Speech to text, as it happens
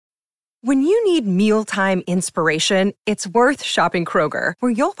When you need mealtime inspiration, it's worth shopping Kroger,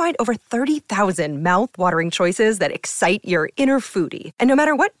 where you'll find over 30,000 mouth-watering choices that excite your inner foodie. And no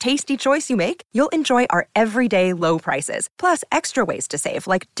matter what tasty choice you make, you'll enjoy our everyday low prices, plus extra ways to save,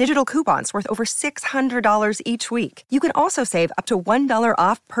 like digital coupons worth over $600 each week. You can also save up to $1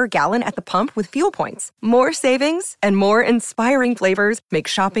 off per gallon at the pump with fuel points. More savings and more inspiring flavors make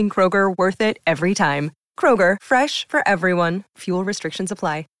shopping Kroger worth it every time. Kroger, fresh for everyone. Fuel restrictions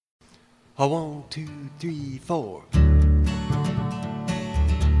apply. 1, 2, 3, 4.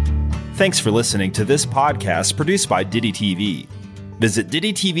 Thanks for listening to this podcast produced by Diddy TV. Visit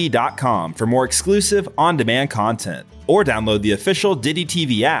DiddyTV.com for more exclusive on-demand content or download the official Diddy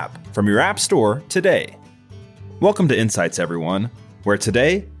TV app from your app store today. Welcome to Insights, everyone, where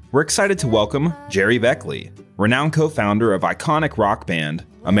today we're excited to welcome Jerry Beckley, renowned co-founder of iconic rock band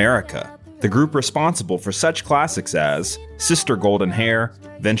America, the group responsible for such classics as Sister Golden Hair,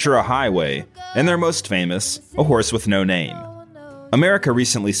 Ventura Highway, and their most famous, A Horse with No Name. America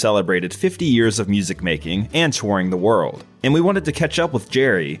recently celebrated 50 years of music making and touring the world, and we wanted to catch up with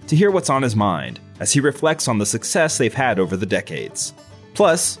Jerry to hear what's on his mind as he reflects on the success they've had over the decades.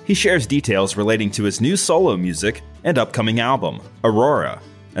 Plus, he shares details relating to his new solo music and upcoming album, Aurora,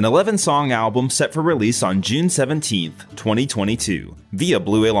 an 11-song album set for release on June 17, 2022, via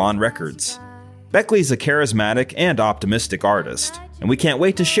Blue Elan Records. Beckley's a charismatic and optimistic artist, and we can't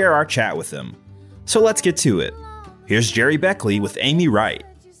wait to share our chat with him. So let's get to it. Here's Jerry Beckley with Amy Wright,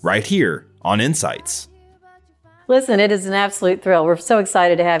 right here on Insights. Listen, it is an absolute thrill. We're so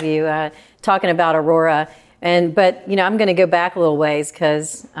excited to have you talking about Aurora. But I'm going to go back a little ways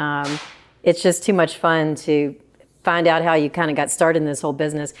because it's just too much fun to find out how you kind of got started in this whole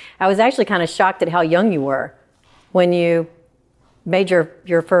business. I was actually kind of shocked at how young you were when you made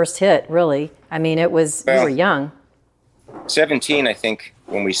your first hit, really. I mean, you were young. 17, I think,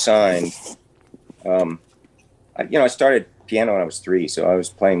 when we signed. I started piano when I was 3, so I was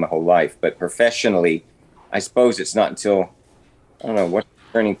playing my whole life. But professionally, I suppose it's not until, I don't know, what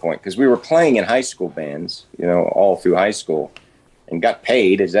turning point? Because we were playing in high school bands, all through high school, and got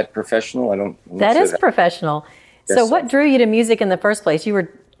paid. Is that professional? That is professional. So what drew you to music in the first place? You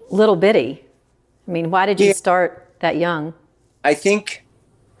were little bitty. I mean, why did you start that young? I think,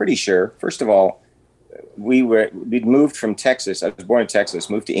 pretty sure, first of all, we'd moved from Texas. I was born in Texas,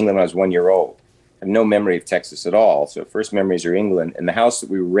 moved to England when I was 1 year old. I have no memory of Texas at all. So first memories are England. And the house that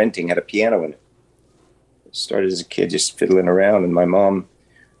we were renting had a piano in it. I started as a kid just fiddling around. And my mom,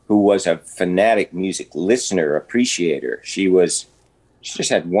 who was a fanatic music listener, appreciator, she just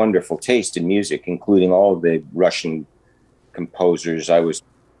had wonderful taste in music, including all of the Russian composers. I was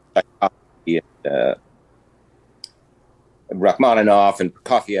Rachmaninoff and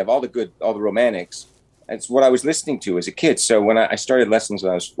Prokofiev, all the romantics. That's what I was listening to as a kid. So when I started lessons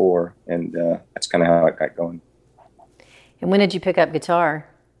when I was 4, and that's kind of how it got going. And when did you pick up guitar?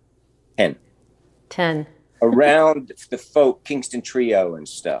 10. Around the folk Kingston Trio and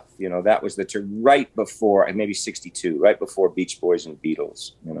stuff. That was right before, maybe 62, right before Beach Boys and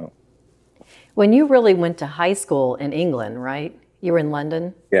Beatles, When you really went to high school in England, right? You were in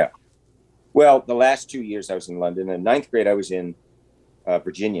London? Yeah. Well, the last 2 years I was in London. In 9th grade, I was in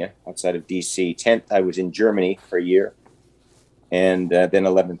Virginia, outside of D.C. 10th, I was in Germany for a year. And then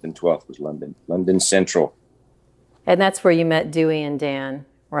 11th and 12th was London Central. And that's where you met Dewey and Dan,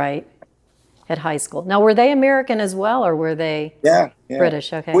 right? At high school. Now, were they American as well, or were they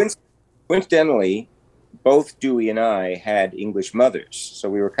British? Okay. Coincidentally, both Dewey and I had English mothers, so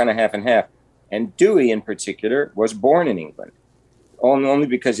we were kind of half and half. And Dewey, in particular, was born in England, only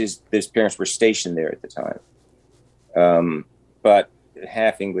because his parents were stationed there at the time. But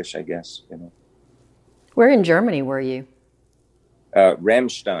half English, I guess. Where in Germany were you?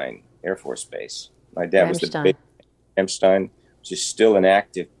 Ramstein Air Force Base. My dad was the big Ramstein, which is still an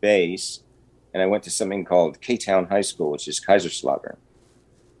active base. And I went to something called K-Town High School, which is Kaiserslautern.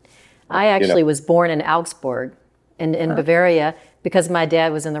 I actually was born in Augsburg, in Bavaria, because my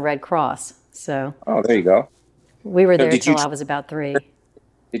dad was in the Red Cross. So. Oh, there you go. We were there until I was about 3.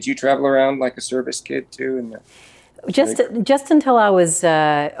 Did you travel around like a service kid too? Just until I was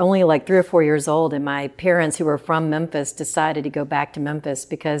only like 3 or 4 years old, and my parents, who were from Memphis, decided to go back to Memphis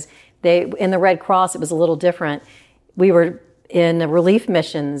because in the Red Cross, it was a little different. We were in the relief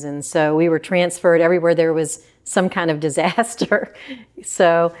missions, and so we were transferred everywhere there was some kind of disaster.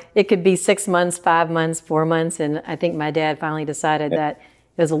 So it could be 6 months, 5 months, 4 months, and I think my dad finally decided that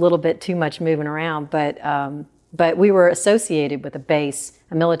it was a little bit too much moving around. But we were associated with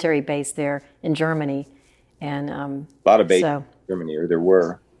a military base there in Germany, and a lot of bases in Germany, or there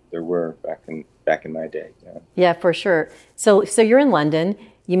were back in my day. Yeah, for sure. So you're in London.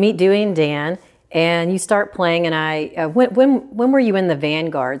 you meet Dewey and Dan, and you start playing. And when were you in the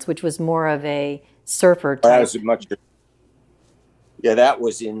Vanguards, which was more of a surfer type? That was that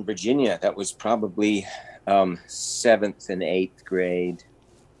was in Virginia. That was probably 7th and 8th grade.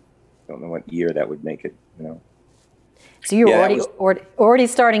 Don't know what year that would make it. So you were already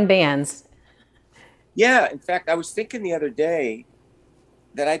starting bands. Yeah, in fact, I was thinking the other day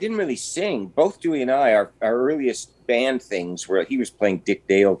that I didn't really sing. Both Dewey and I, our earliest band things where he was playing Dick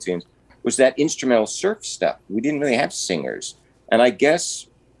Dale tunes, was that instrumental surf stuff. We didn't really have singers. And I guess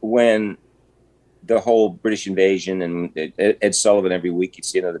when the whole British invasion and Ed Sullivan every week, you'd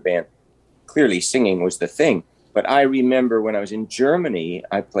see another band, clearly singing was the thing. But I remember when I was in Germany,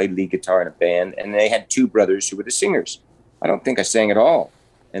 I played lead guitar in a band, and they had 2 brothers who were the singers. I don't think I sang at all.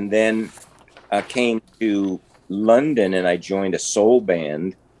 And then I came to London, and I joined a soul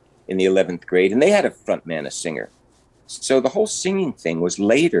band in the 11th grade, and they had a front man, a singer. So the whole singing thing was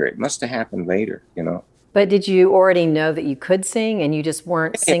later. It must have happened later, But did you already know that you could sing, and you just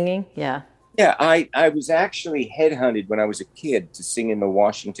weren't singing? Yeah. Yeah, I was actually headhunted when I was a kid to sing in the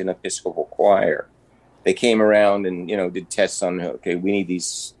Washington Episcopal Choir. They came around and, did tests on, okay, we need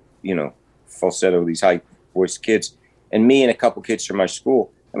these, falsetto, these high-voiced kids. And me and a couple kids from my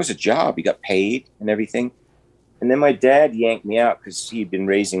school, that was a job. You got paid and everything. And then my dad yanked me out because he'd been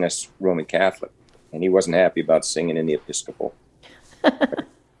raising us Roman Catholic, and he wasn't happy about singing in the Episcopal.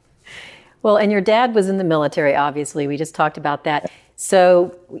 Well, and your dad was in the military, obviously. We just talked about that.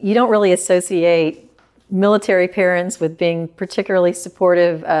 So you don't really associate military parents with being particularly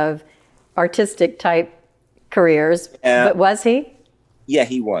supportive of artistic type careers, but was he? Yeah,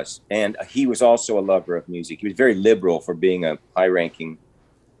 he was. And he was also a lover of music. He was very liberal for being a high-ranking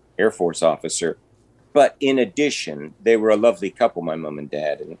Air Force officer. But in addition, they were a lovely couple, my mom and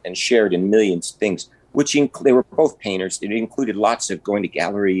dad, and shared in millions of things, which they were both painters. It included lots of going to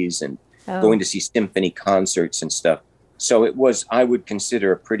galleries and going to see symphony concerts and stuff. So it was, I would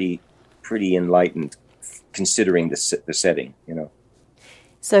consider, a pretty enlightened, considering the setting,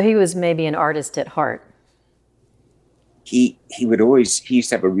 So he was maybe an artist at heart. He used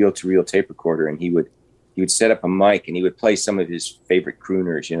to have a reel-to-reel tape recorder, and he would set up a mic, and he would play some of his favorite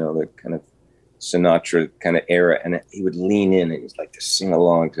crooners, the kind of Sinatra kind of era, and he would lean in and he'd like to sing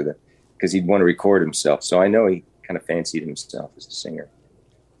along because he'd want to record himself. So I know he kind of fancied himself as a singer.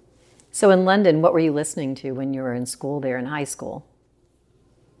 So in London, what were you listening to when you were in school there in high school?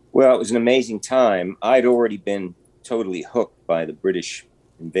 Well, it was an amazing time. I'd already been totally hooked by the British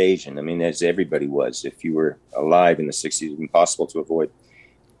invasion. I mean, as everybody was. If you were alive in the 60s, it was impossible to avoid.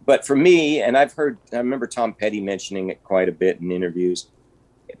 But for me, and I remember Tom Petty mentioning it quite a bit in interviews.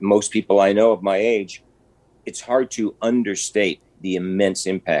 Most people I know of my age, it's hard to understate the immense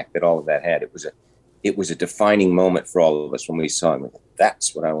impact that all of that had. It was a defining moment for all of us when we saw him.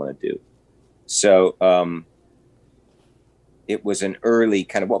 That's what I want to do. So it was an early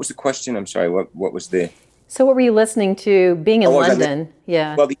kind of, what was the question? I'm sorry, what was the... So what were you listening to being in London?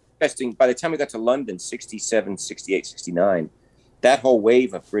 Yeah. Well, by the time we got to London, 67, 68, 69, that whole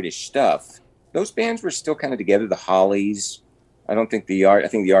wave of British stuff, those bands were still kind of together. The Hollies, I think the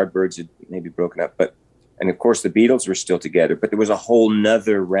Yardbirds had maybe broken up, and of course the Beatles were still together, but there was a whole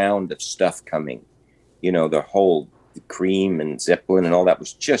nother round of stuff coming. The Cream and Zeppelin and all that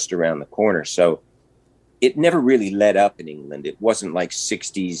was just around the corner. So it never really let up in England. It wasn't like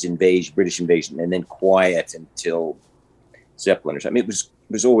 60s British invasion, and then quiet until Zeppelin or something. It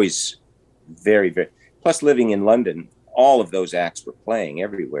was always very, very... Plus, living in London, all of those acts were playing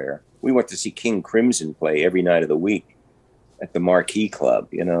everywhere. We went to see King Crimson play every night of the week at the Marquee Club,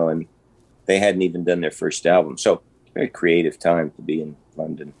 and they hadn't even done their first album. So very creative time to be in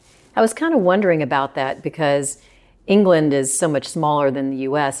London. I was kind of wondering about that because England is so much smaller than the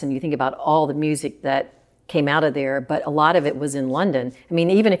U.S., and you think about all the music that came out of there, but a lot of it was in London. I mean,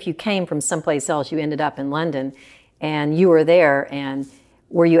 even if you came from someplace else, you ended up in London, and you were there, and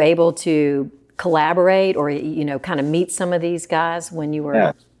were you able to collaborate or, kind of meet some of these guys when you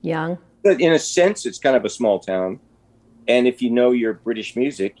were young? But in a sense, it's kind of a small town. And if you know your British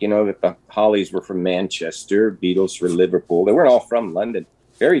music, you know that the Hollies were from Manchester, Beatles were Liverpool. They weren't all from London.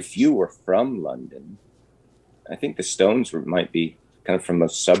 Very few were from London. I think the Stones might be kind of from the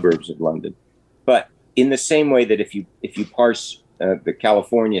suburbs of London. But in the same way that if you parse the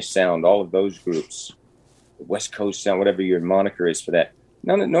California sound, all of those groups, the West Coast sound, whatever your moniker is for that,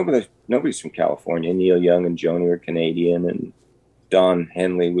 nobody's from California. Neil Young and Joni were Canadian, and Don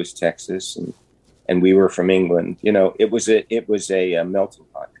Henley was Texas, and we were from England. It was a melting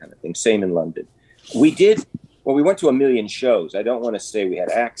pot kind of thing. Same in London. We went to a million shows. I don't want to say we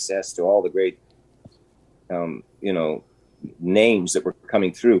had access to all the great, names that were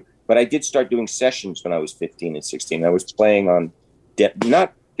coming through. But I did start doing sessions when I was 15 and 16. I was playing on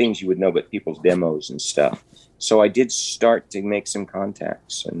not things you would know, but people's demos and stuff. So I did start to make some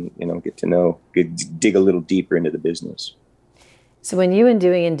contacts and, get to know, dig a little deeper into the business. So when you and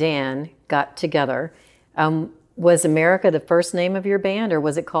Dewey and Dan got together, was America the first name of your band, or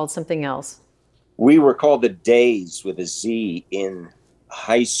was it called something else? We were called the Days with a Z in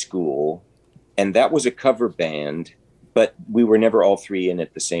high school, and that was a cover band, but we were never all three in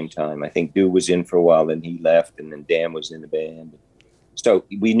at the same time. I think Dew was in for a while, then he left, and then Dan was in the band. So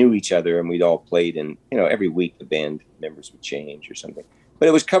we knew each other, and we'd all played, and every week the band members would change or something. But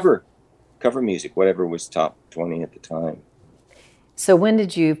it was cover music, whatever was top 20 at the time. So when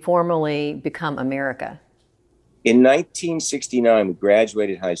did you formally become America? In 1969, we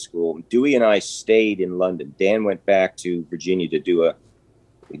graduated high school. Dewey and I stayed in London. Dan went back to Virginia to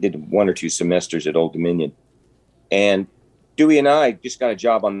we did 1 or 2 semesters at Old Dominion. And Dewey and I just got a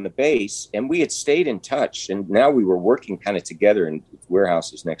job on the bass, and we had stayed in touch. And now we were working kind of together in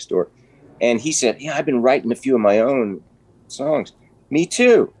warehouses next door. And he said, yeah, I've been writing a few of my own songs. Me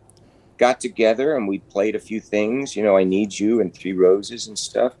too. Got together and we played a few things, I Need You and 3 Roses and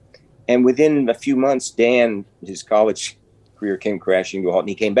stuff. And within a few months, Dan, his college career came crashing to a halt, and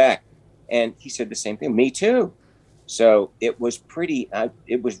he came back. And he said the same thing, me too. So it was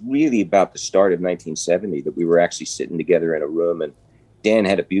it was really about the start of 1970 that we were actually sitting together in a room. And Dan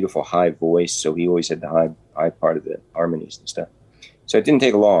had a beautiful high voice, so he always had the high part of the harmonies and stuff. So it didn't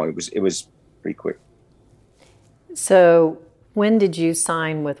take long. It was pretty quick. So when did you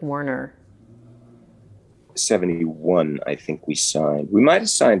sign with Warner? 71, I think we signed. We might have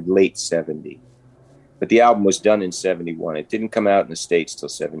signed late 70, but the album was done in 71. It didn't come out in the States till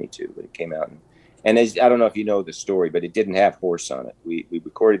 72, but it came out. And I don't know if you know the story, but it didn't have Horse on it. We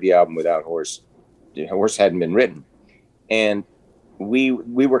recorded the album without Horse. Horse hadn't been written. And we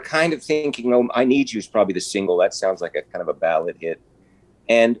were kind of thinking, I Need You is probably the single. That sounds like a kind of a ballad hit.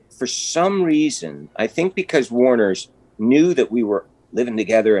 And for some reason, I think because Warner's knew that we were living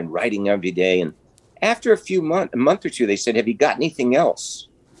together and writing every day, and after a month or two, they said, have you got anything else?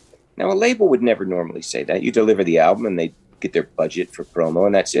 Now, a label would never normally say that. You deliver the album and they get their budget for promo,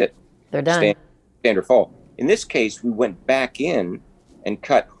 and that's it. They're done. Stand or fall. In this case, we went back in and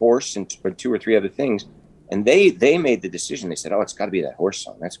cut Horse and 2 or 3 other things, and they made the decision. They said, it's got to be that Horse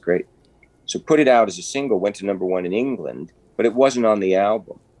song. That's great. So put it out as a single, went to #1 in England, but it wasn't on the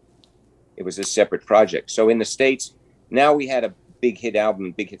album. It was a separate project. So in the States, now we had a big hit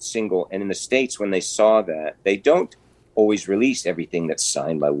album, big hit single. And in the States, when they saw that, they don't always release everything that's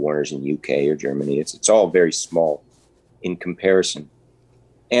signed by Warner's in UK or Germany. It's all very small in comparison.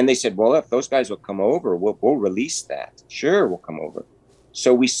 And they said, well, if those guys will come over, we'll release that. Sure, we'll come over.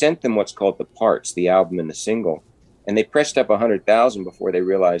 So we sent them what's called the parts, the album and the single. And they pressed up 100,000 before they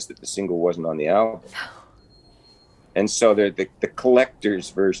realized that the single wasn't on the album. And so they're the collector's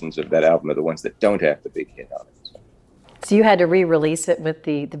versions of that album are the ones that don't have the big hit on it. So you had to re-release it with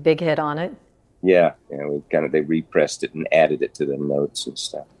the big hit on it? Yeah, they repressed it and added it to the notes and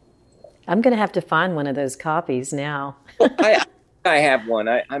stuff. I'm going to have to find one of those copies now. I have one.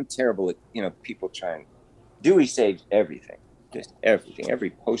 I'm terrible at, people trying. Dewey saves everything, just everything, every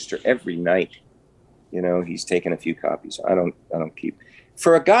poster, every night. He's taken a few copies. I don't keep.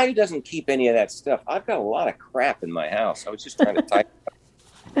 For a guy who doesn't keep any of that stuff, I've got a lot of crap in my house. I was just trying to type.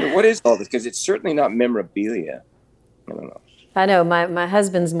 What is all this? Because it's certainly not memorabilia. I don't know. I know. My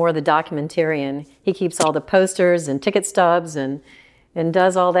husband's more the documentarian. He keeps all the posters and ticket stubs and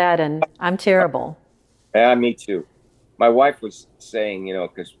does all that, and I'm terrible. Yeah, me too. My wife was saying,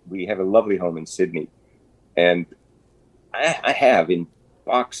 because we have a lovely home in Sydney, and I have in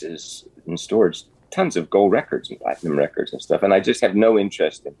boxes in storage tons of gold records and platinum records and stuff, and I just have no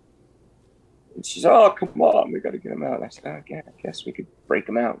interest in. And she's, come on, we got to get them out. I said, I guess we could break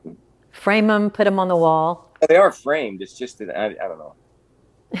them out. Frame them, put them on the wall. They are framed. It's just that I don't know.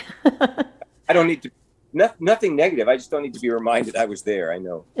 I don't need to. Nothing negative. I just don't need to be reminded I was there. I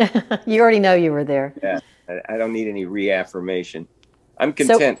know. You already know you were there. Yeah. I don't need any reaffirmation. I'm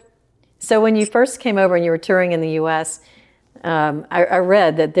content. So when you first came over and you were touring in the U.S., I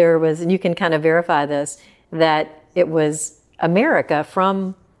read that there was, and you can kind of verify this, that it was America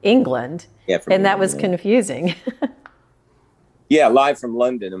from England. Yeah, from England, that was yeah. confusing. Yeah, live from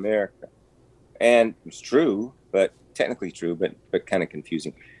London, America. And it's true, but technically true, but kind of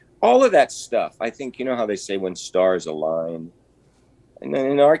confusing. All of that stuff, I think, how they say when stars align. And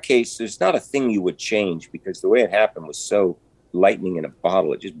in our case, there's not a thing you would change because the way it happened was so lightning in a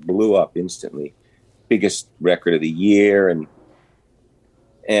bottle. It just blew up instantly. Biggest record of the year.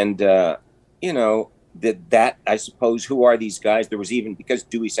 And that I suppose, who are these guys? There was even, because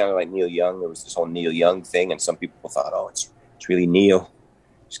Dewey sounded like Neil Young, there was this whole Neil Young thing, and some people thought, oh, it's really Neil.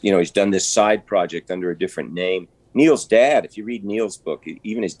 You know, he's done this side project under a different name. Neil's dad, if you read Neil's book,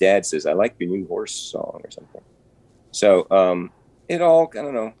 even his dad says, I like your new horse song or something. So it all, I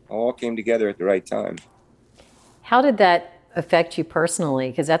don't know, all came together at the right time. How did that affect you personally?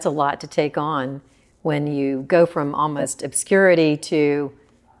 Because that's a lot to take on when you go from almost obscurity to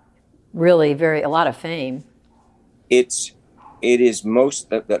really a lot of fame. It is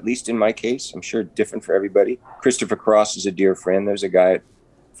most, at least in my case, I'm sure different for everybody. Christopher Cross is a dear friend. There's a guy at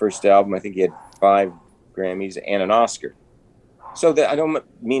first album, I think he had 5 Grammys and an Oscar. So that, I don't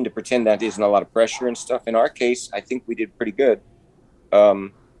mean to pretend that isn't a lot of pressure and stuff. In our case, I think we did pretty good.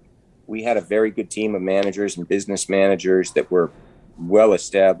 We had a very good team of managers and business managers that were well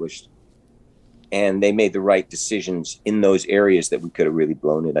established, and they made the right decisions in those areas that we could have really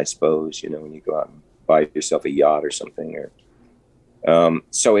blown it, I suppose, you know, when you go out and buy yourself a yacht or something.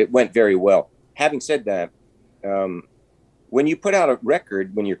 So it went very well. Having said that, when you put out a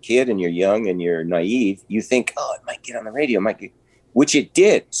record, when you're a kid and you're young and you're naive, you think, oh, it might get on the radio, which it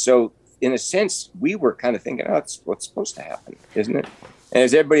did. So in a sense, we were kind of thinking, oh, that's what's supposed to happen, isn't it? And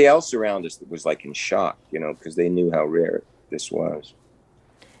as everybody else around us was like in shock, you know, because they knew how rare this was.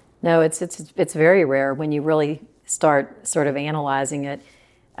 No, it's very rare when you really start sort of analyzing it.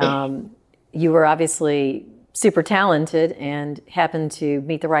 You were obviously super talented and happened to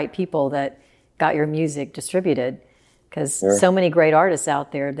meet the right people that got your music distributed. Because so many great artists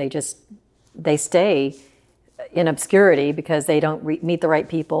out there, they stay in obscurity because they don't meet the right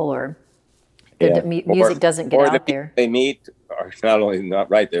people, or the music doesn't get out there. They meet are not only not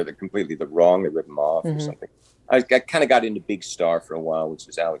right there, they're completely wrong. They rip them off or something. I kind of got into Big Star for a while, which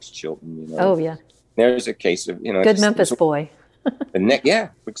was Alex Chilton. You know? Oh yeah. There's a case of, you know, good Memphis boy.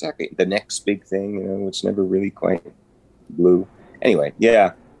 Exactly. The next big thing, you know, which never really quite blew. Anyway,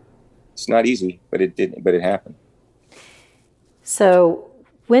 yeah, it's not easy, but it did. But it happened. So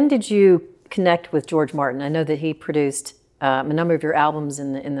when did you connect with George Martin? I know that he produced a number of your albums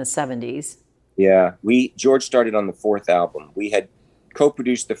in the 70s. Yeah, George started on the 4th album. We had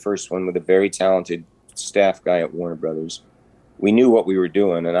co-produced the first one with a very talented staff guy at Warner Brothers. We knew what we were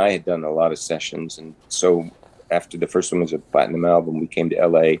doing, and I had done a lot of sessions. And so after the first one was a platinum album, we came to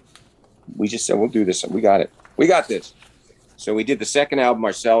LA. We just said, we'll do this. We got it. We got this. So we did the second album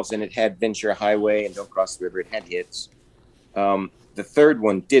ourselves, and it had Ventura Highway and Don't Cross the River. It had hits. The third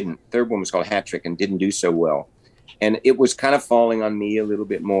one didn't. The third one was called Hat Trick and didn't do so well. And it was kind of falling on me a little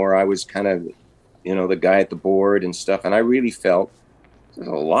bit more. I was kind of, you know, the guy at the board and stuff. And I really felt it was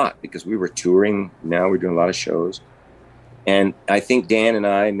a lot because we were touring. Now we're doing a lot of shows. And I think Dan and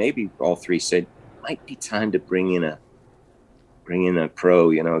I, maybe all three, said, might be time to bring in a pro,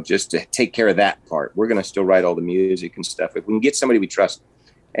 you know, just to take care of that part. We're going to still write all the music and stuff. If we can get somebody we trust.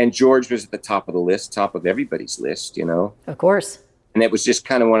 And George was at the top of the list, top of everybody's list, you know. Of course. And it was just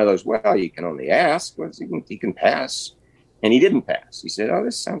kind of one of those, well, you can only ask. Well, he can pass. And he didn't pass. He said, oh,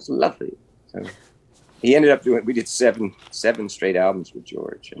 this sounds lovely. So he ended up we did seven straight albums with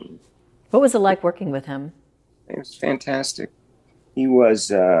George. And what was it like working with him? It was fantastic. He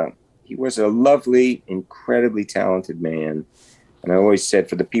was a lovely, incredibly talented man. And I always said,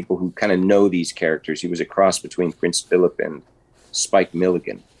 for the people who kind of know these characters, he was a cross between Prince Philip and Spike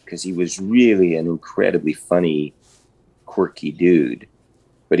Milligan, because he was really an incredibly funny, quirky dude.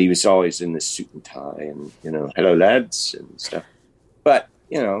 But he was always in the suit and tie and, you know, hello lads and stuff. But,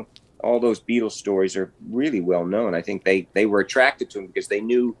 you know, all those Beatles stories are really well known. I think they were attracted to him because they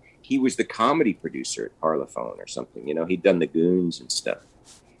knew he was the comedy producer at Parlophone or something. You know, he'd done the Goons and stuff.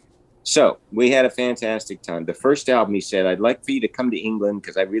 So we had a fantastic time. The first album, he said, I'd like for you to come to England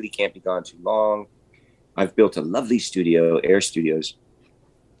because I really can't be gone too long. I've built a lovely studio, Air Studios.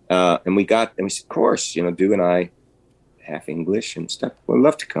 And we said, of course, you know, Du and I, half English and stuff, would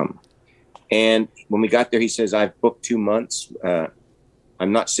love to come. And when we got there, he says, I've booked 2 months.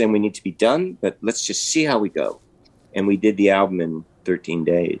 I'm not saying we need to be done, but let's just see how we go. And we did the album in 13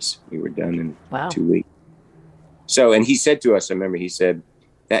 days. We were done in 2 weeks. So, and he said to us, I remember he said,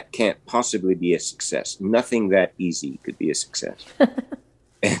 that can't possibly be a success. Nothing that easy could be a success.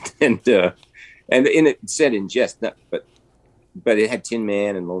 and it said in jest, but it had Tin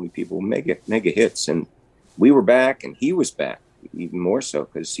Man and Lonely People, mega hits. And we were back, and he was back even more so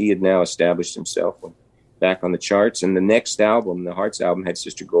because he had now established himself back on the charts. And the next album, the Hearts album, had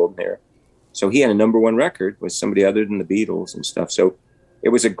Sister Golden Hair. So he had a #1 record with somebody other than the Beatles and stuff. So it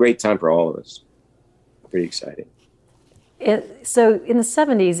was a great time for all of us. Pretty exciting. So in the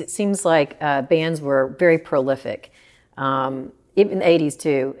 70s, it seems like bands were very prolific. even the 80s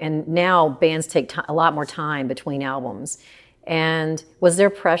too. And now bands take a lot more time between albums. And was there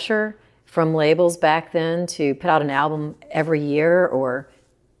pressure from labels back then to put out an album every year or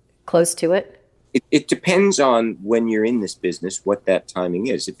close to it? It depends on when you're in this business, what that timing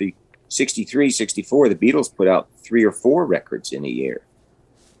is. If you 63, 64, the Beatles put out 3 or 4 records in a year,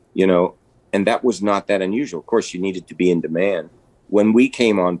 and that was not that unusual. Of course, you needed to be in demand. When we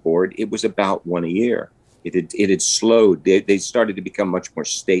came on board, it was about 1 a year. It had slowed. They started to become much more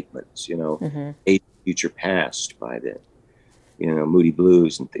statements, A Future Past by then, Moody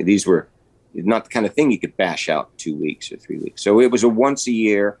Blues. And these were not the kind of thing you could bash out 2 weeks or 3 weeks. So it was a once a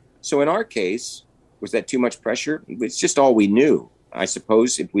year. So in our case, was that too much pressure? It's just all we knew. I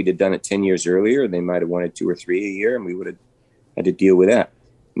suppose if we'd have done it 10 years earlier, they might have wanted 2 or 3 a year, and we would have had to deal with that.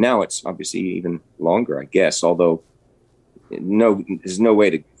 Now it's obviously even longer, I guess, although there's no way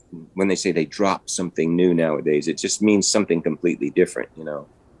to, when they say they drop something new nowadays, it just means something completely different,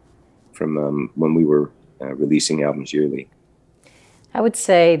 from when we were releasing albums yearly. I would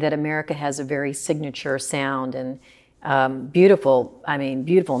say that America has a very signature sound and beautiful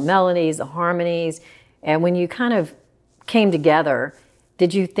melodies, the harmonies. And when you kind of came together,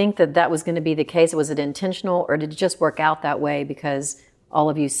 did you think that was going to be the case? Was it intentional, or did it just work out that way because all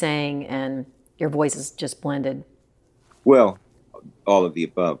of you sang and your voices just blended? Well, all of the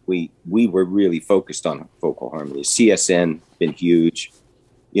above. We were really focused on vocal harmonies. CSN been huge.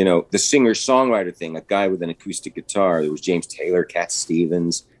 The singer-songwriter thing, a guy with an acoustic guitar. There was James Taylor, Cat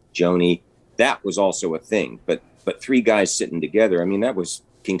Stevens, Joni. That was also a thing. But 3 guys sitting together, that was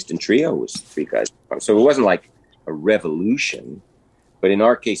Kingston Trio was 3 guys. So it wasn't like a revolution, but in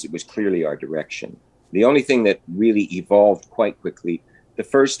our case, it was clearly our direction. The only thing that really evolved quite quickly, the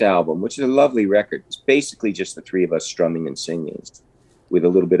first album, which is a lovely record, was basically just the 3 of us strumming and singing with a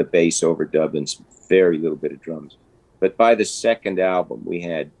little bit of bass overdubbed and some very little bit of drums. But by the second album, we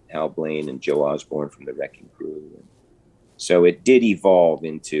had Hal Blaine and Joe Osborne from the Wrecking Crew. So it did evolve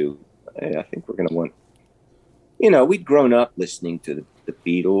into, I think we're going to want, we'd grown up listening to the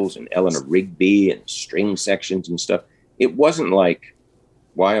Beatles and Eleanor Rigby and string sections and stuff. It wasn't like,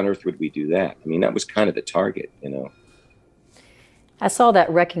 why on earth would we do that? That was kind of the target, I saw that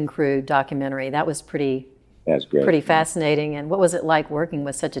Wrecking Crew documentary. That was great. Pretty fascinating. And what was it like working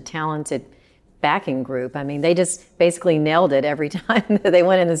with such a talented backing group? They just basically nailed it every time that they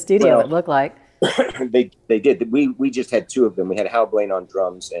went in the studio, it looked like. They did. We just had 2 of them. We had Hal Blaine on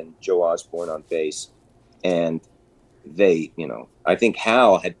drums and Joe Osborne on bass. And they, I think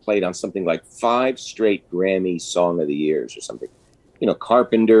Hal had played on something like 5 straight Grammy Song of the Years or something.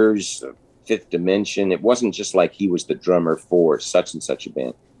 Carpenters, Fifth Dimension. It wasn't just like he was the drummer for such and such a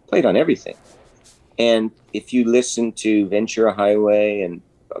band. Played on everything. And if you listen to Ventura Highway and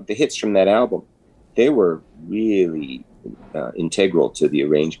the hits from that album, they were really integral to the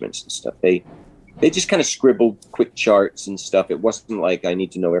arrangements and stuff. They just kind of scribbled quick charts and stuff. It wasn't like I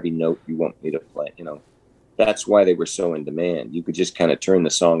need to know every note you want me to play. That's why they were so in demand. You could just kind of turn the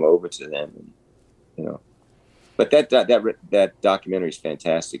song over to them, But that documentary is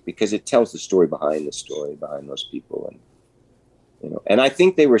fantastic because it tells the story behind those people, and I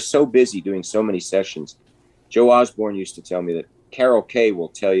think they were so busy doing so many sessions. Joe Osborne used to tell me that Carol Kay will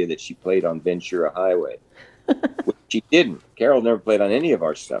tell you that she played on Ventura Highway, which she didn't. Carol never played on any of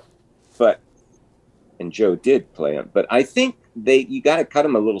our stuff, and Joe did play on. But I think you got to cut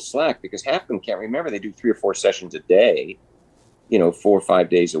them a little slack because half of them can't remember. They do 3 or 4 sessions a day, 4 or 5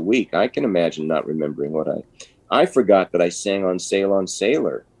 days a week. I can imagine not remembering what I forgot that I sang on Sail on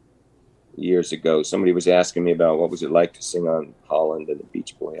Sailor years ago. Somebody was asking me about what was it like to sing on Holland and the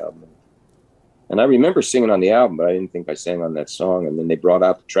Beach Boy album. And I remember singing on the album, but I didn't think I sang on that song. And then they brought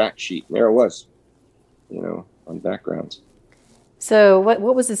out the track sheet, and there it was, on backgrounds. So what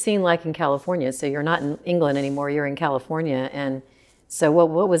was the scene like in California? So you're not in England anymore, you're in California. And so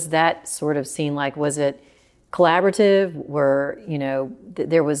what was that sort of scene like? Was it collaborative?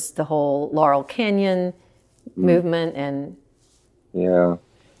 There was the whole Laurel Canyon movement and... Yeah,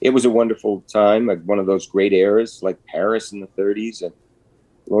 it was a wonderful time, like one of those great eras, like Paris in the 30s and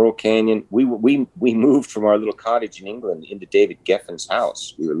Laurel Canyon. We moved from our little cottage in England into David Geffen's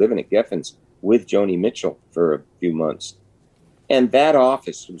house. We were living at Geffen's with Joni Mitchell for a few months. And that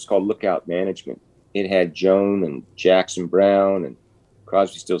office was called Lookout Management. It had Joan and Jackson Browne and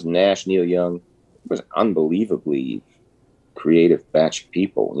Crosby, Stills, Nash, Neil Young. It was an unbelievably creative batch of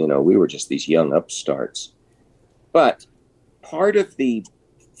people. We were just these young upstarts. But part of the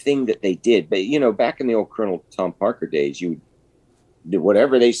thing that they did, back in the old Colonel Tom Parker days, you did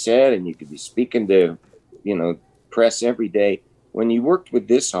whatever they said, and you could be speaking to, press every day. When you worked with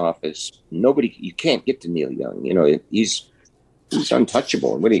this office, you can't get to Neil Young. he's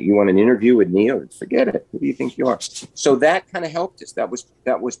untouchable. What do you want an interview with Neil? Forget it. Who do you think you are? So that kind of helped us. That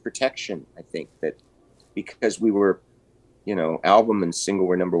was protection, I think, that because we were, album and single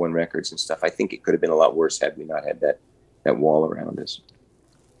were number one records and stuff. I think it could have been a lot worse had we not had that wall around us.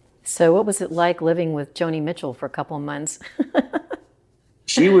 So what was it like living with Joni Mitchell for a couple of months?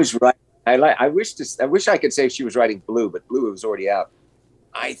 She was right. I wish I could say she was writing Blue, but Blue was already out.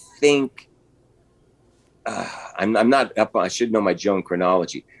 I think I'm not up on, I should know my Joan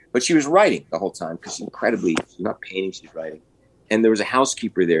chronology, but she was writing the whole time because she's not painting, she's writing. And there was a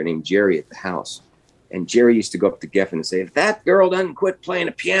housekeeper there named Jerry at the house. And Jerry used to go up to Geffen and say, if that girl doesn't quit playing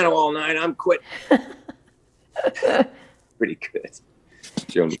the piano all night, I'm quitting. Pretty good.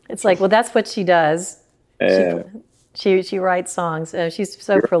 Joni. It's like, well, that's what she does. She writes songs. She's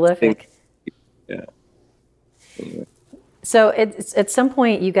so prolific. Yeah. Anyway. So at some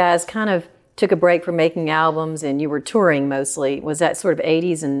point, you guys kind of took a break from making albums, and you were touring mostly. Was that sort of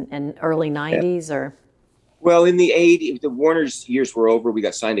 80s and early 90s, or? Well, in the 80s, the Warner's years were over. We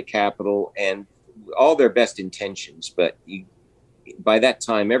got signed to Capitol, and all their best intentions. But by that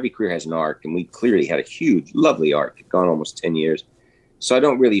time, every career has an arc, and we clearly had a huge, lovely arc. It had gone almost 10 years. So I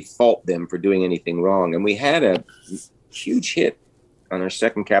don't really fault them for doing anything wrong. And we had a huge hit on our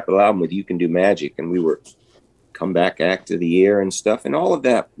second Capitol album with You Can Do Magic, and we were comeback act of the year and stuff. And all of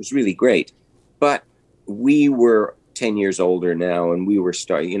that was really great. But we were 10 years older now, and we were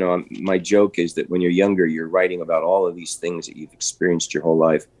starting, my joke is that when you're younger, you're writing about all of these things that you've experienced your whole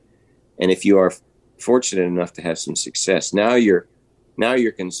life. And if you are fortunate enough to have some success, now your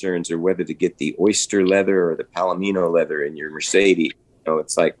concerns are whether to get the oyster leather or the Palomino leather in your Mercedes.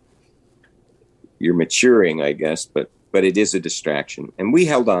 It's like you're maturing, I guess, but it is a distraction. And we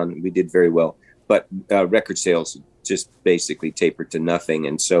held on. We did very well. But record sales just basically tapered to nothing.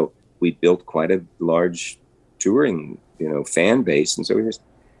 And so we built quite a large touring, fan base. And so we just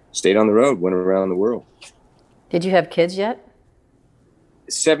stayed on the road, went around the world. Did you have kids yet?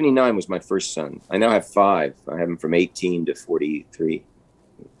 79 was my first son. I now have 5. I have them from 18 to 43.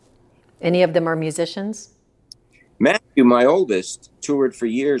 Any of them are musicians? Matthew, my oldest, toured for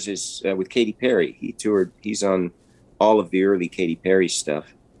years with Katy Perry. He's on all of the early Katy Perry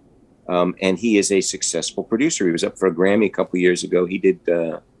stuff. And he is a successful producer. He was up for a Grammy a couple years ago. He did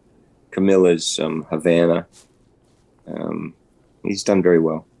Camila's Havana. He's done very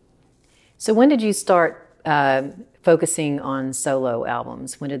well. So when did you start focusing on solo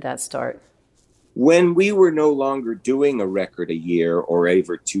albums? When did that start? When we were no longer doing a record a year or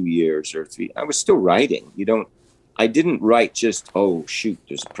every 2 years or 3, I was still writing. I didn't write just, oh, shoot,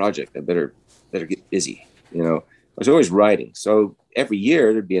 there's a project. I better get busy. I was always writing. So every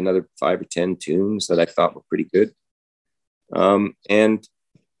year there'd be another 5 or 10 tunes that I thought were pretty good. So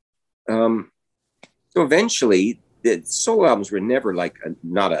eventually the solo albums were never like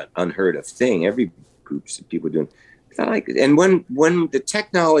not an unheard of thing. Every groups of people doing. I like it. And when the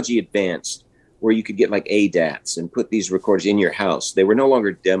technology advanced, where you could get like ADATs and put these recorders in your house, they were no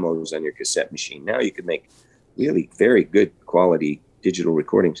longer demos on your cassette machine. Now you could make really very good quality digital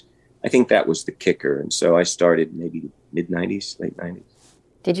recordings. I think that was the kicker. And so I started maybe mid-90s, late 90s.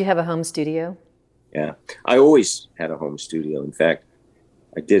 Did you have a home studio? Yeah, I always had a home studio. In fact,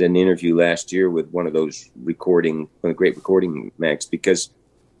 I did an interview last year with one of those one of the great recording mags, because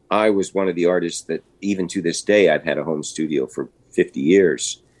I was one of the artists that even to this day, I've had a home studio for 50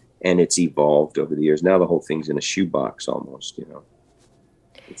 years, and it's evolved over the years. Now the whole thing's in a shoebox almost,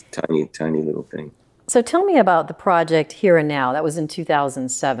 It's a tiny, tiny little thing. So tell me about the project Here and Now. That was in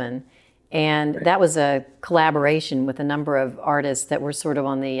 2007. And that was a collaboration with a number of artists that were sort of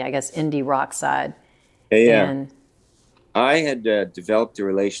on the, I guess, indie rock side. Yeah. And I had developed a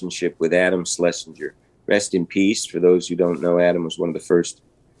relationship with Adam Schlesinger. Rest in peace. For those who don't know, Adam was one of the first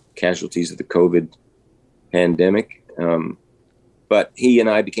casualties of the COVID pandemic. But he and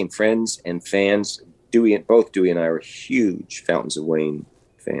I became friends and fans. Both Dewey and I were huge Fountains of Wayne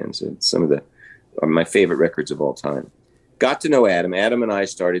fans. And some of my favorite records of all time. Got to know Adam. Adam and I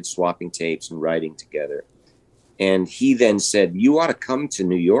started swapping tapes and writing together. And he then said, you ought to come to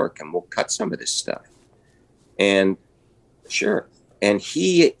New York and we'll cut some of this stuff. And sure. And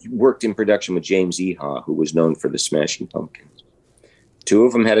he worked in production with James Iha, who was known for the Smashing Pumpkins. Two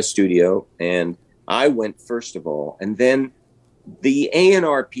of them had a studio, and I went first of all. And then the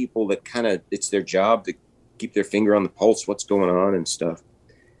A&R people that it's their job to keep their finger on the pulse, what's going on and stuff.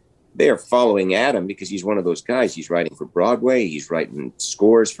 They are following Adam because he's one of those guys. He's writing for Broadway. He's writing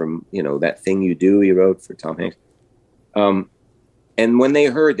scores from, That Thing You Do he wrote for Tom Hanks. And when they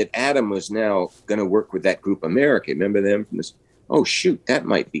heard that Adam was now going to work with that group America, remember them from this? Oh, shoot, that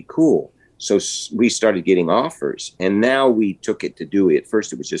might be cool. So we started getting offers, and now we took it to Dewey. At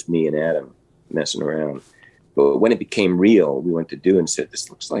first, it was just me and Adam messing around. But when it became real, we went to Dewey and said, this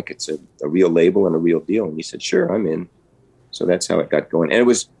looks like it's a real label and a real deal. And he said, sure, I'm in. So that's how it got going. And it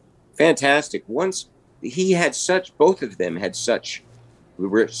was fantastic. Once he had such, both of them had such, we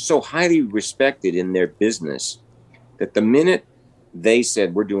were so highly respected in their business that the minute they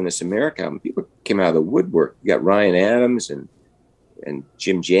said, we're doing this America album, people came out of the woodwork. You got Ryan Adams and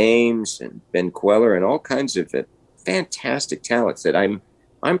Jim James and Ben Queller and all kinds of fantastic talents that I'm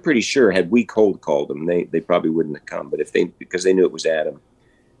pretty sure had we cold called them, they probably wouldn't have come, because they knew it was Adam.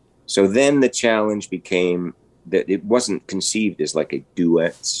 So then the challenge became that it wasn't conceived as like a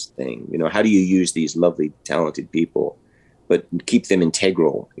duets thing. You know, how do you use these lovely, talented people, but keep them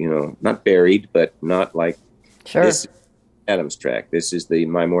integral, you know, not buried, but not like, sure, this is Adam's track. This is the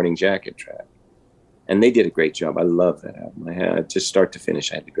My Morning Jacket track. And they did a great job. I love that album. I had, just start to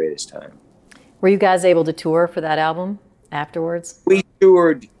finish, I had the greatest time. Were you guys able to tour for that album afterwards? We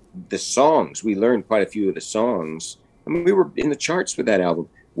toured the songs. We learned quite a few of the songs. I mean, we were in the charts with that album.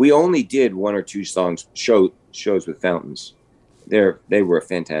 We only did 1 or 2 songs, shows with Fountains. They were a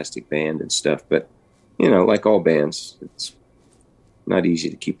fantastic band and stuff. But, you know, like all bands, it's not easy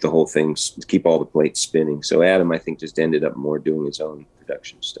to keep the whole thing, to keep all the plates spinning. So Adam, I think, just ended up more doing his own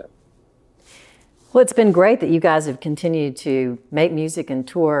production stuff. Well, it's been great that you guys have continued to make music and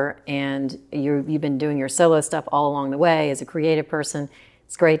tour, and you've been doing your solo stuff all along the way as a creative person.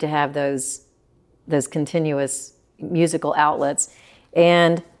 It's great to have those continuous musical outlets.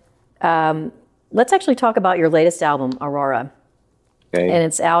 And let's actually talk about your latest album, Aurora. Okay. And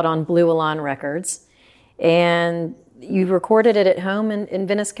it's out on Blue Elan Records. And you recorded it at home in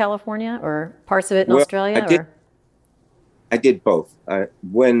Venice, California, or parts of it in Australia? I did both.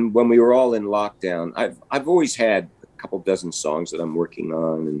 When we were all in lockdown, I've always had a couple dozen songs that I'm working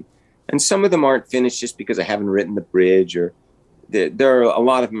on, and some of them aren't finished just because I haven't written the bridge, or there are a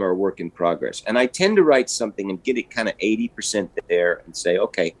lot of them are a work in progress. And I tend to write something and get it kind of 80% there and say,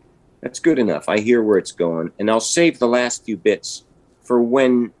 okay, that's good enough. I hear where it's going, and I'll save the last few bits for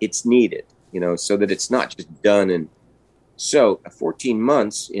when it's needed, you know, so that it's not just done. And so 14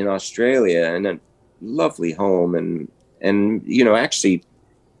 months in Australia and a lovely home, and, you know, actually,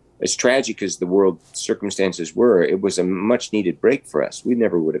 as tragic as the world circumstances were, it was a much needed break for us. We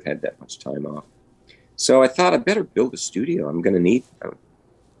never would have had that much time off. So I thought I better build a studio. I'm going to need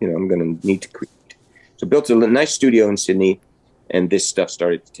to create. So built a nice studio in Sydney, and this stuff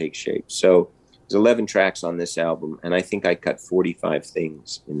started to take shape. So there's 11 tracks on this album, and I think I cut 45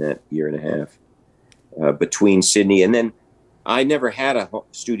 things in that year and a half between Sydney. And then I never had a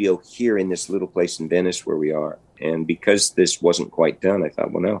studio here in this little place in Venice where we are. And because this wasn't quite done, I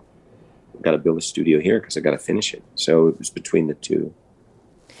thought, well, no, I've got to build a studio here because I got to finish it. So it was between the two.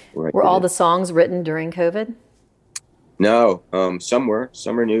 Were all the songs written during COVID? No, some were.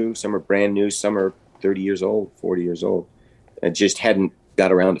 Some are new, some are brand new, some are 30 years old, 40 years old. I just hadn't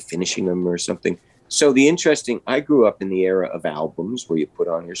got around to finishing them or something. So I grew up in the era of albums where you put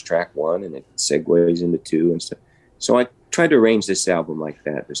on, here's track 1, and it segues into 2 and stuff. So I tried to arrange this album like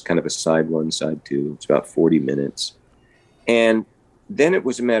that. There's kind of a side 1, side 2. It's about 40 minutes. And then it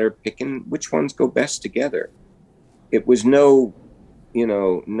was a matter of picking which ones go best together. It was I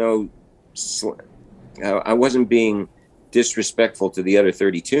wasn't being disrespectful to the other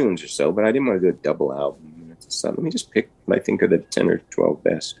 30 tunes or so, but I didn't want to do a double album. So let me just pick what I think are the 10 or 12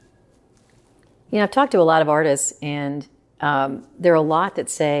 best. You know, I've talked to a lot of artists, and there are a lot that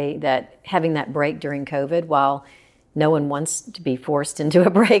say that having that break during COVID, while no one wants to be forced into a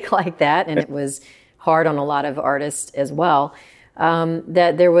break like that, and it was hard on a lot of artists as well,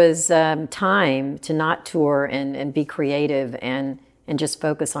 that there was time to not tour and be creative and just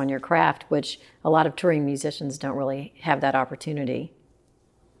focus on your craft, which a lot of touring musicians don't really have that opportunity.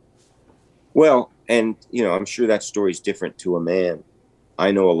 Well, and, you know, I'm sure that story is different to a man.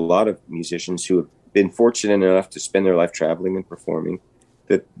 I know a lot of musicians who have been fortunate enough to spend their life traveling and performing,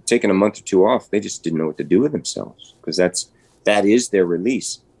 that taking a month or 2 off, they just didn't know what to do with themselves, because that is their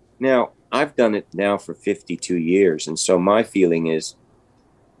release. Now, I've done it now for 52 years, and so my feeling is,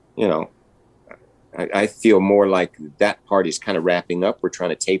 you know, I feel more like that part is kind of wrapping up. We're trying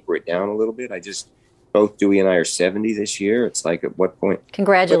to taper it down a little bit. Both Dewey and I are 70 this year. It's like, at what point?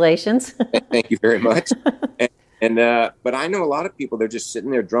 Congratulations. Thank you very much. But I know a lot of people, they're just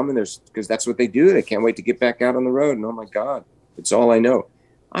sitting there drumming because that's what they do. They can't wait to get back out on the road. And oh my God, it's all I know.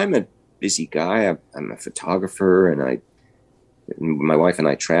 I'm a busy guy. I'm a photographer, and my wife and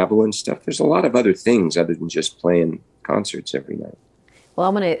I travel and stuff. There's a lot of other things other than just playing concerts every night. Well,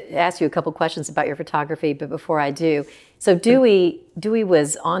 I'm going to ask you a couple questions about your photography, but before I do, so Dewey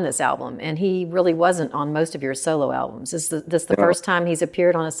was on this album, and he really wasn't on most of your solo albums. Is this the first time he's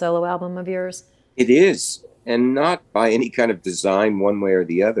appeared on a solo album of yours? It is, and not by any kind of design one way or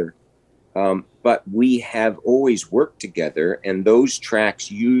the other. But we have always worked together, and those tracks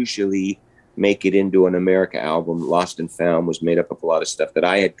usually make it into an America album. Lost and Found was made up of a lot of stuff that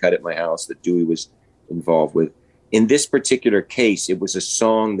I had cut at my house that Dewey was involved with. In this particular case, it was a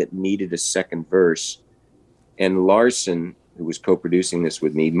song that needed a second verse. And Larson, who was co-producing this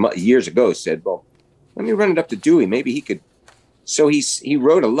with me years ago, said, well, let me run it up to Dewey. Maybe he could. So he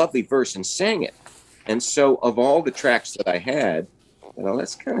wrote a lovely verse and sang it. And so of all the tracks that I had,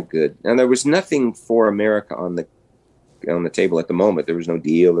 that's kind of good. And there was nothing for America on the table at the moment. There was no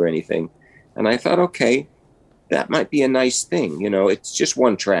deal or anything. And I thought, okay, that might be a nice thing. It's just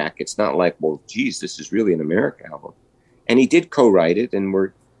one track. It's not like, well, geez, this is really an America album. And he did co-write it, and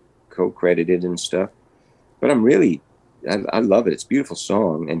we're co-credited and stuff. But I love it. It's a beautiful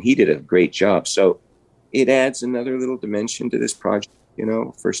song, and he did a great job. So it adds another little dimension to this project.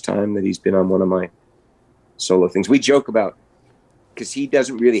 First time that he's been on one of my solo things. We joke about, because he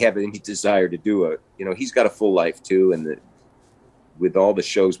doesn't really have any desire to do he's got a full life too, and with all the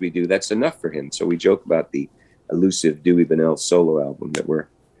shows we do, that's enough for him. So we joke about the elusive Dewey Bunnell solo album that we're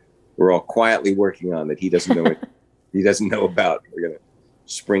all quietly working on that he doesn't know he doesn't know about. We're gonna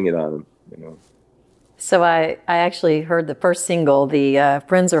spring it on him. So I actually heard the first single, the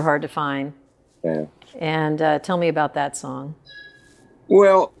Friends Are Hard to Find. Yeah. And tell me about that song.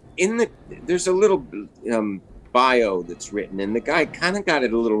 Well, there's a little bio that's written, and the guy kind of got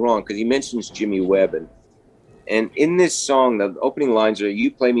it a little wrong because he mentions Jimmy Webb, and in this song, the opening lines are,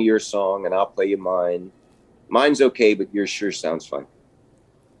 you play me your song and I'll play you mine. Mine's okay, but yours sure sounds fine.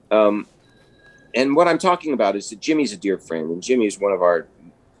 And what I'm talking about is that Jimmy's a dear friend, and Jimmy is one of our,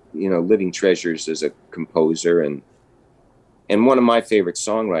 living treasures as a composer and one of my favorite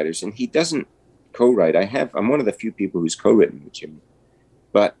songwriters. And he doesn't co-write. I'm one of the few people who's co-written with Jimmy.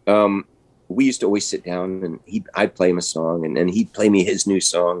 But we used to always sit down, and I'd play him a song, and then he'd play me his new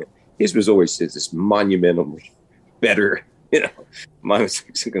song. His was always this monumentally better, Mine was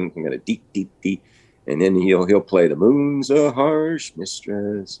kind of deep, deep, deep. And then he'll play The Moon's a Harsh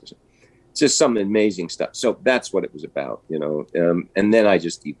Mistress. It's just some amazing stuff. So that's what it was about, and then I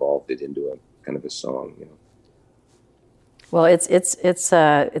just evolved it into a kind of a song, Well,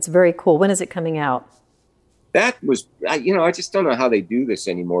 it's very cool. When is it coming out? That was, I just don't know how they do this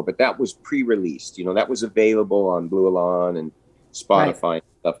anymore, but that was pre-released. That was available on Blue Elan and Spotify. Right.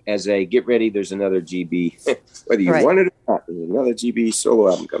 Stuff. As a get ready, there's another GB, whether you want it or not, there's another GB solo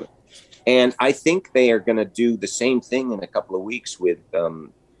album coming. And I think they are going to do the same thing in a couple of weeks with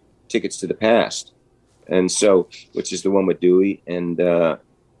Tickets to the Past. And so, which is the one with Dewey. And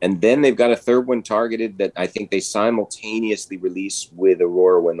then they've got a third one targeted that I think they simultaneously release with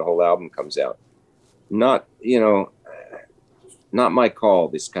Aurora when the whole album comes out. Not my call,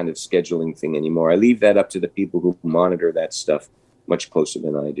 this kind of scheduling thing anymore. I leave that up to the people who monitor that stuff much closer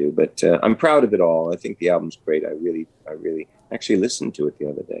than I do. But I'm proud of it all. I think the album's great. I really actually listened to it the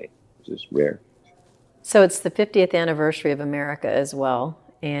other day, which is rare. So it's the 50th anniversary of America as well.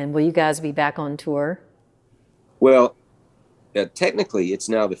 And will you guys be back on tour? Well, technically, it's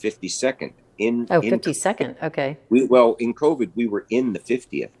now the 52nd. 52nd. Okay. In COVID, we were in the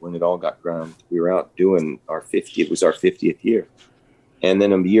 50th when it all got ground. We were out doing our 50th. It was our 50th year. And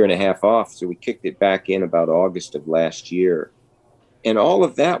then a year and a half off. So we kicked it back in about August of last year. And all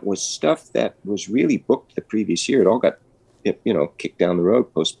of that was stuff that was really booked the previous year. It all got, kicked down the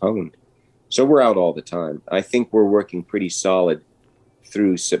road, postponed. So we're out all the time. I think we're working pretty solid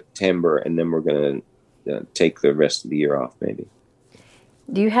through September, and then we're going to take the rest of the year off, maybe.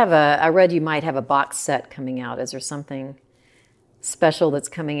 Do you have I read you might have a box set coming out. Is there something special that's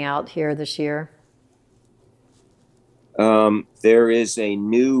coming out here this year? There is a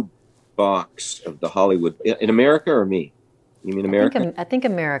new box of the Hollywood, in America or me? You mean America? I think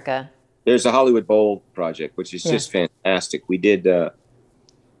America. There's a Hollywood Bowl project, which is just fantastic. We did,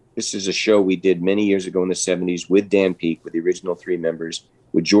 this is a show we did many years ago in the 70s with Dan Peek, with the original three members,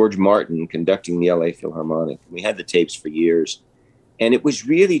 with George Martin conducting the LA Philharmonic. We had the tapes for years. And it was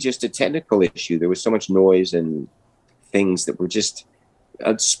really just a technical issue. There was so much noise and things that were just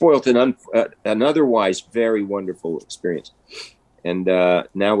spoiled an otherwise very wonderful experience. And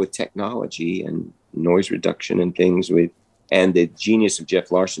now with technology and noise reduction and things, and the genius of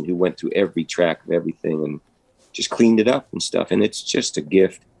Jeff Larson, who went through every track of everything and just cleaned it up and stuff. And it's just a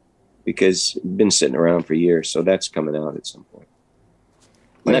gift because it's been sitting around for years. So that's coming out at some point.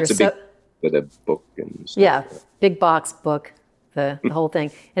 And that's a big with a book and stuff. Yeah, big box book. the whole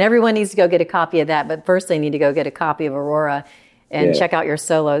thing. And everyone needs to go get a copy of that. But first, they need to go get a copy of Aurora and check out your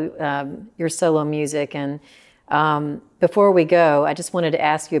solo music. And before we go, I just wanted to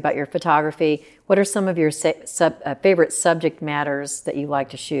ask you about your photography. What are some of your favorite subject matters that you like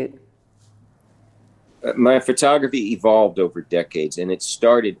to shoot? My photography evolved over decades, and it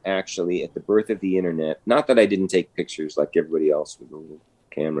started actually at the birth of the internet. Not that I didn't take pictures like everybody else with a little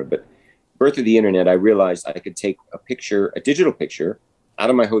camera, but birth of the internet, I realized I could take a digital picture, out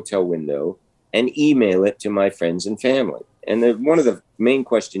of my hotel window and email it to my friends and family. And one of the main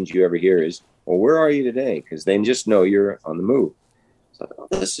questions you ever hear is, well, where are you today? Because they just know you're on the move. So I thought,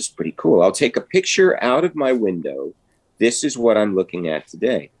 oh, this is pretty cool. I'll take a picture out of my window. This is what I'm looking at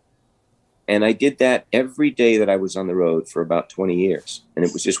today. And I did that every day that I was on the road for about 20 years. And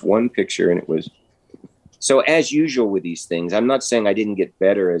it was just one picture. And it was, so as usual with these things, I'm not saying I didn't get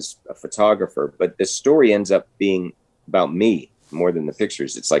better as a photographer, but the story ends up being about me more than the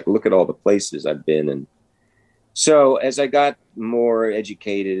pictures. It's like, look at all the places I've been. And so as I got more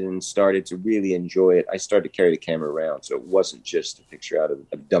educated and started to really enjoy it, I started to carry the camera around. So it wasn't just a picture out of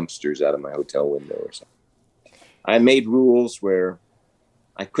dumpsters out of my hotel window or something. I made rules where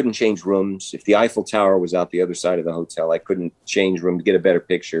I couldn't change rooms. If the Eiffel Tower was out the other side of the hotel, I couldn't change room to get a better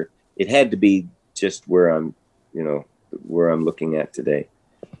picture. It had to be just where I'm looking at today.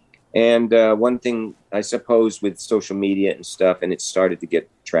 And one thing, I suppose, with social media and stuff, and it started to get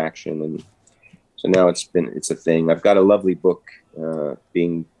traction, and so now it's a thing. I've got a lovely book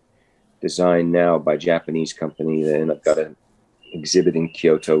being designed now by a Japanese company, and I've got an exhibit in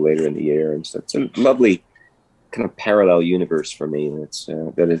Kyoto later in the year, and so it's a lovely kind of parallel universe for me. That's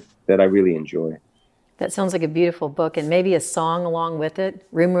that I really enjoy. That sounds like a beautiful book, and maybe a song along with it,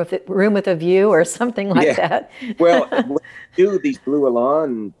 Room with a View or something like that. Well, when we do these Blue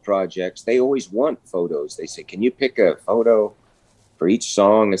Elan projects, they always want photos. They say, can you pick a photo for each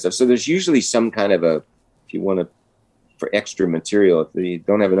song and stuff? So there's usually some kind of if you want to, for extra material, if you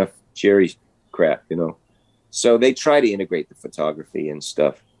don't have enough cherry crap, So they try to integrate the photography and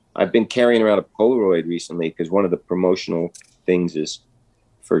stuff. I've been carrying around a Polaroid recently because one of the promotional things is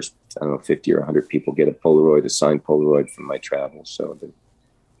first, 50 or 100 people get a signed Polaroid from my travels. So I've been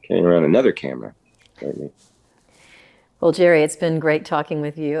carrying around another camera lately. Well, Jerry, it's been great talking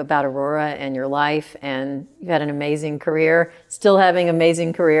with you about Aurora and your life, and you've had an amazing career, still having an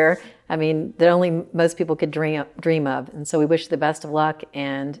amazing career. I mean, that only most people could dream of. And so we wish you the best of luck.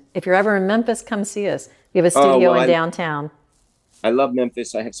 And if you're ever in Memphis, come see us. We have a studio in downtown. I love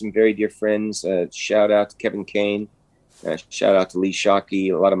Memphis. I have some very dear friends. Shout out to Kevin Kane. Shout out to Lee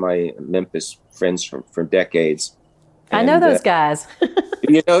Shockey. A lot of my Memphis friends from decades. I know those guys.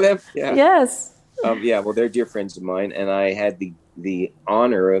 Do you know them? Yeah. Yes. Well, they're dear friends of mine. And I had the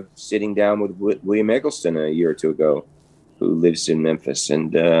honor of sitting down with William Eggleston a year or two ago, who lives in Memphis.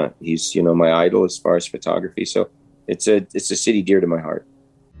 And he's, my idol as far as photography. So it's a city dear to my heart.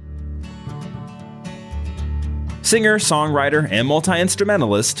 Singer, songwriter, and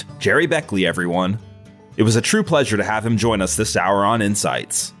multi-instrumentalist, Jerry Beckley, everyone. It was a true pleasure to have him join us this hour on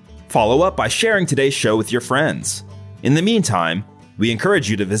Insights. Follow up by sharing today's show with your friends. In the meantime, we encourage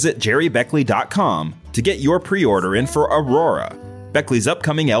you to visit jerrybeckley.com to get your pre-order in for Aurora, Beckley's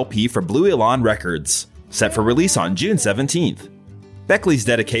upcoming LP for Blue Elan Records, set for release on June 17th. Beckley's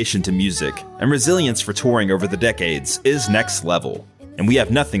dedication to music and resilience for touring over the decades is next level, and we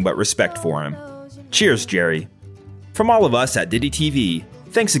have nothing but respect for him. Cheers, Jerry. From all of us at Diddy TV,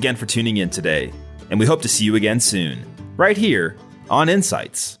 thanks again for tuning in today, and we hope to see you again soon, right here on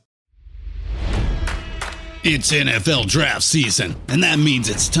Insights. It's NFL draft season, and that means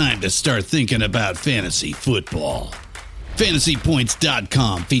it's time to start thinking about fantasy football.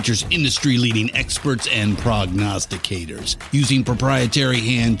 FantasyPoints.com features industry-leading experts and prognosticators using proprietary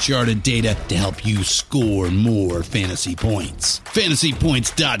hand-charted data to help you score more fantasy points.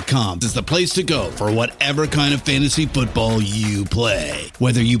 FantasyPoints.com is the place to go for whatever kind of fantasy football you play.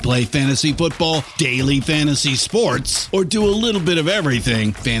 Whether you play fantasy football, daily fantasy sports, or do a little bit of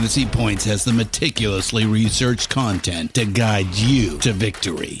everything, Fantasy Points has the meticulously researched content to guide you to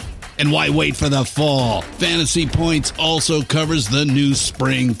victory. And why wait for the fall? Fantasy Points also covers the new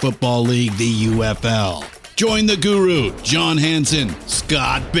spring football league, the UFL. Join the guru, John Hansen,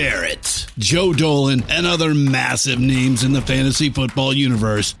 Scott Barrett, Joe Dolan, and other massive names in the fantasy football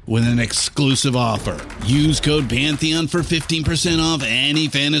universe with an exclusive offer. Use code Pantheon for 15% off any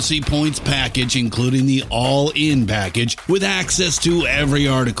Fantasy Points package, including the all-in package, with access to every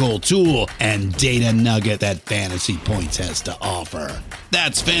article, tool, and data nugget that Fantasy Points has to offer.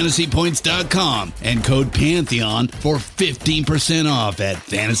 That's fantasypoints.com and code Pantheon for 15% off at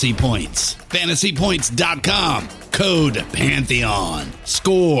Fantasy Points. Fantasypoints.com, code Pantheon.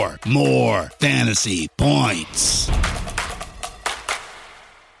 Score more fantasy points.